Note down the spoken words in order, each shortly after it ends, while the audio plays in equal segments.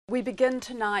We begin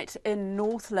tonight in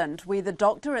Northland, where the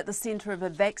doctor at the centre of a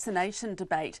vaccination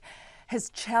debate has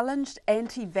challenged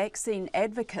anti-vaccine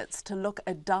advocates to look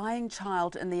a dying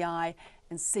child in the eye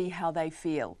and see how they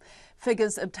feel.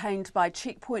 Figures obtained by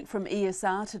Checkpoint from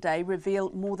ESR today reveal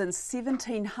more than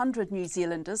 1,700 New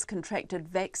Zealanders contracted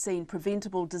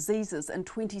vaccine-preventable diseases in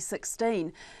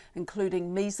 2016,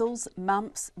 including measles,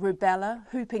 mumps, rubella,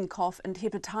 whooping cough and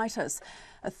hepatitis.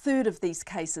 A third of these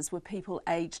cases were people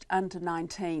aged under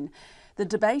 19. The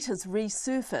debate has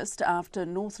resurfaced after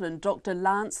Northland Dr.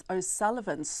 Lance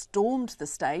O'Sullivan stormed the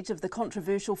stage of the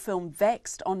controversial film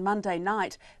Vaxxed on Monday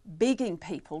night, begging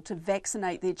people to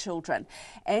vaccinate their children.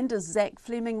 And as Zac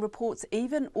Fleming reports,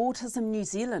 even Autism New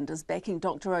Zealand is backing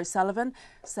Dr. O'Sullivan,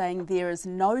 saying there is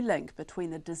no link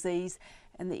between the disease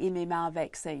and the MMR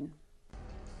vaccine.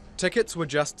 Tickets were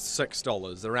just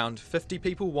 $6. Around 50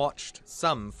 people watched,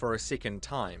 some for a second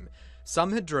time.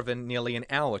 Some had driven nearly an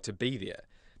hour to be there.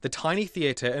 The tiny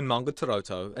theatre in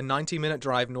Maungaturoto, a 90-minute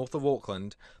drive north of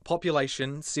Auckland,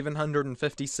 population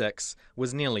 756,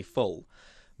 was nearly full.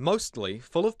 Mostly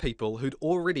full of people who'd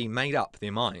already made up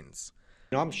their minds.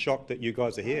 I'm shocked that you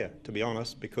guys are here, to be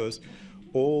honest, because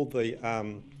all the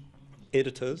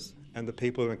editors and the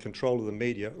people who are in control of the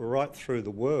media right through the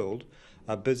world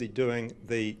are busy doing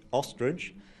the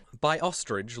ostrich. By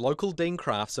ostrich, local Dean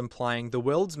Crafts implying the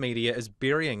world's media is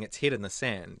burying its head in the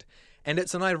sand. And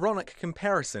it's an ironic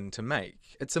comparison to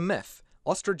make. It's a myth.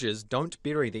 Ostriches don't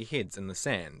bury their heads in the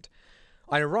sand.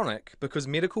 Ironic because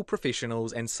medical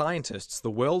professionals and scientists the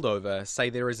world over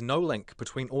say there is no link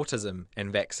between autism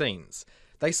and vaccines.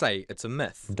 They say it's a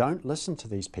myth. Don't listen to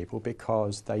these people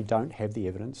because they don't have the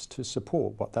evidence to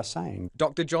support what they're saying.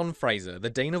 Dr. John Fraser, the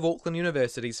Dean of Auckland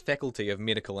University's Faculty of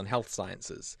Medical and Health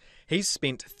Sciences. He's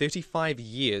spent 35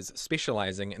 years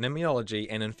specialising in immunology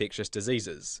and infectious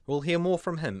diseases. We'll hear more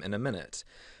from him in a minute.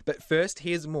 But first,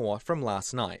 here's more from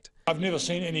last night. I've never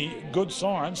seen any good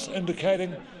science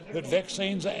indicating that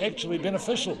vaccines are actually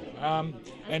beneficial.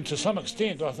 And to some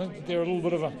extent, I think that they're a little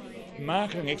bit of a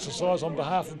marketing exercise on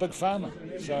behalf of Big Pharma.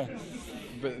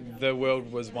 But the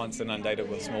world was once inundated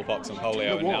with smallpox and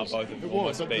polio, and now both have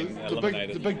almost been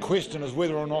eliminated. The big question is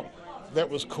whether or not that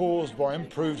was caused by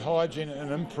improved hygiene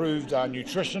and improved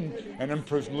nutrition and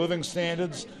improved living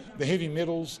standards, the heavy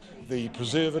metals, the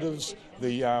preservatives,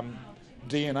 the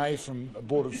DNA from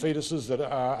aborted fetuses that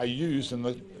are used and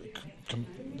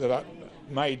that are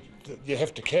made that you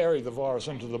have to carry the virus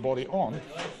into the body on.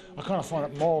 I kind of find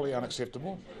it morally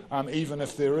unacceptable, even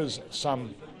if there is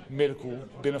some medical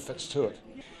benefits to it.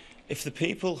 If the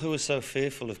people who are so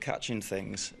fearful of catching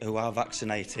things, who are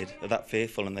vaccinated, are that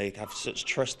fearful and they have such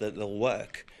trust that they'll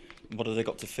work, what have they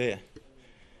got to fear?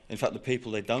 In fact, the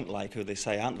people they don't like, who they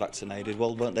say aren't vaccinated,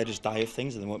 well, won't they just die of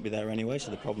things and they won't be there anyway,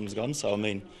 so the problem's gone? So, I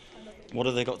mean, what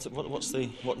have they got to...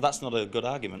 that's not a good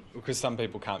argument. Because some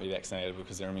people can't be vaccinated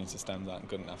because their immune systems aren't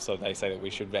good enough, so they say that we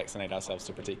should vaccinate ourselves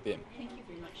to protect them. Thank you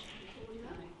very much.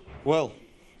 Well,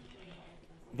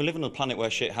 we live on a planet where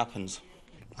shit happens.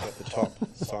 Got the top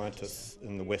scientists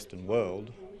in the Western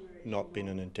world not being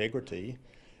in integrity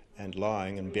and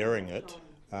lying and burying it.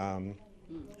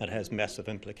 It has massive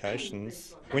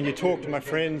implications. When you talk to my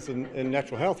friends in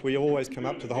natural health, we always come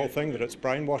up to the whole thing that it's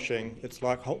brainwashing. It's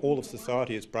like all of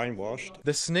society is brainwashed.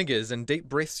 The sniggers and deep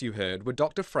breaths you heard were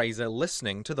Dr. Fraser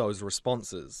listening to those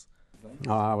responses.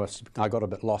 I got a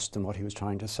bit lost in what he was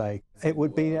trying to say. It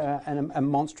would be a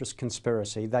monstrous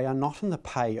conspiracy. They are not in the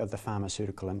pay of the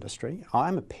pharmaceutical industry.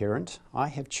 I'm a parent. I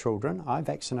have children. I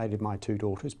vaccinated my 2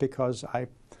 daughters because I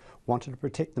wanted to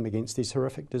protect them against these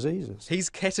horrific diseases. He's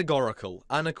categorical,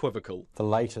 unequivocal. The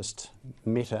latest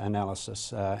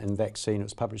meta-analysis in vaccine, it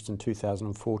was published in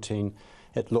 2014,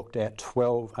 it looked at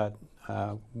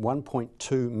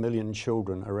 1.2 million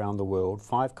children around the world,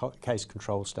 5 case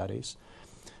control studies,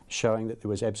 showing that there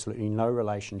was absolutely no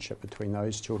relationship between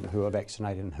those children who were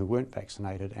vaccinated and who weren't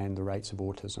vaccinated and the rates of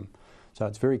autism. So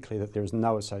it's very clear that there is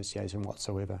no association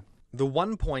whatsoever. The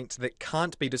one point that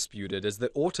can't be disputed is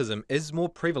that autism is more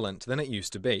prevalent than it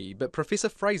used to be, but Professor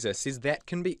Fraser says that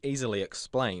can be easily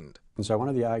explained. And so one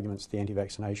of the arguments the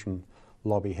anti-vaccination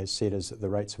lobby has said is that the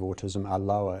rates of autism are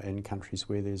lower in countries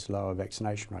where there's lower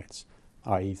vaccination rates,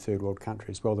 i.e. third world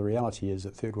countries. Well, the reality is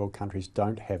that third world countries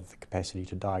don't have the capacity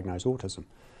to diagnose autism.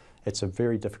 It's a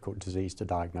very difficult disease to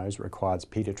diagnose. It requires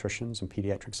paediatricians and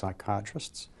paediatric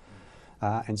psychiatrists.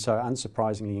 And so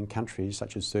unsurprisingly in countries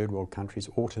such as third world countries,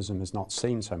 autism is not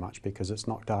seen so much because it's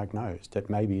not diagnosed. It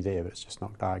may be there, but it's just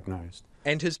not diagnosed.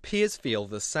 And his peers feel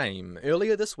the same.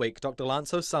 Earlier this week, Dr.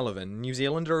 Lance O'Sullivan, New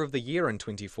Zealander of the Year in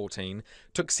 2014,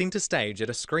 took centre stage at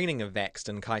a screening of Vaxxed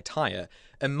in Kaitaia,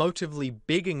 emotively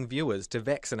begging viewers to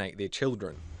vaccinate their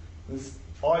children. There's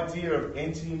idea of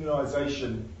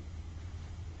anti-immunisation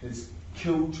has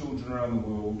killed children around the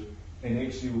world and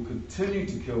actually will continue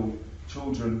to kill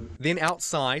children. Then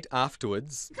outside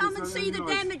afterwards, come and see the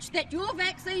damage that your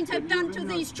vaccines have done to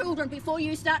these children before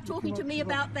you start talking to me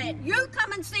about that. You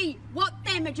come and see what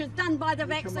damage is done by the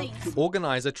vaccines.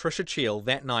 organiser Tricia Cheel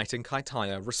that night in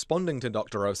Kaitaia responding to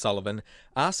Dr O'Sullivan,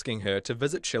 asking her to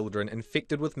visit children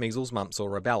infected with measles, mumps or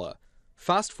rubella.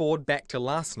 Fast forward back to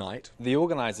last night. The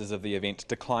organisers of the event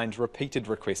declined repeated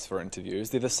requests for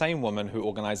interviews. They're the same woman who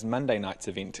organised Monday night's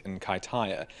event in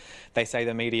Kaitaia. They say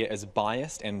the media is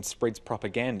biased and spreads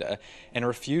propaganda and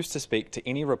refuse to speak to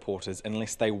any reporters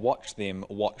unless they watch them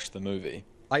watch the movie.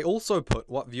 I also put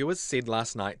what viewers said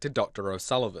last night to Dr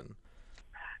O'Sullivan.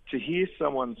 To hear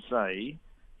someone say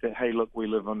that, hey, look, we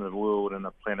live on a world and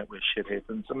a planet where shit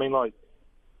happens, I mean, like,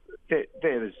 that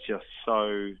is just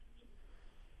so...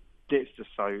 That's just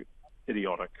so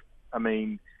idiotic. I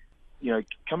mean, you know,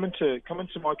 come into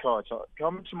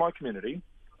my community,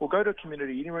 or go to a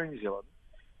community anywhere in New Zealand.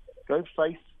 Go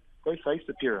face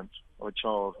the parent of a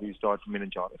child who's died from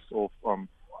meningitis, or from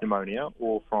pneumonia,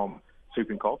 or from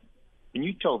whooping cough, and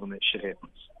you tell them that shit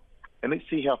happens. And let's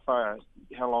see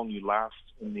how long you last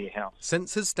in their house.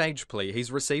 Since his stage plea,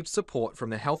 he's received support from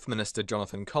the Health Minister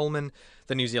Jonathan Coleman,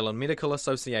 the New Zealand Medical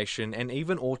Association, and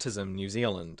even Autism New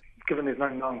Zealand. Given there's no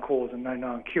known cause and no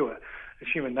known cure,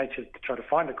 it's human nature to try to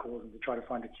find a cause and to try to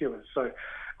find a cure. So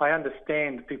I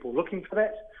understand people looking for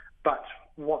that, but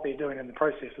what they're doing in the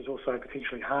process is also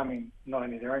potentially harming not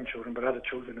only their own children but other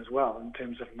children as well, in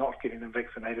terms of not getting them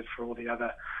vaccinated for all the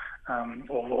other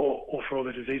or for all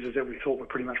the diseases that we thought were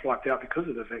pretty much wiped out because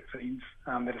of the vaccines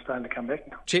that are starting to come back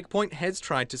now. Checkpoint has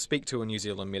tried to speak to a New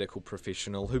Zealand medical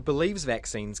professional who believes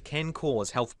vaccines can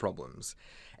cause health problems.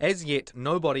 As yet,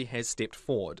 nobody has stepped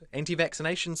forward.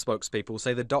 Anti-vaccination spokespeople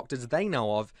say the doctors they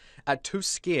know of are too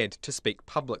scared to speak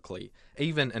publicly,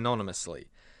 even anonymously.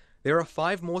 There are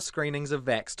 5 more screenings of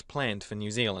Vaxxed planned for New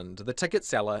Zealand. The ticket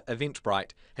seller,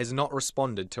 Eventbrite, has not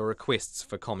responded to requests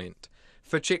for comment.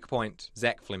 For Checkpoint,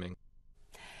 Zac Fleming.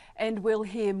 And we'll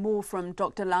hear more from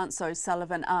Dr Lance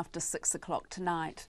O'Sullivan after 6 o'clock tonight.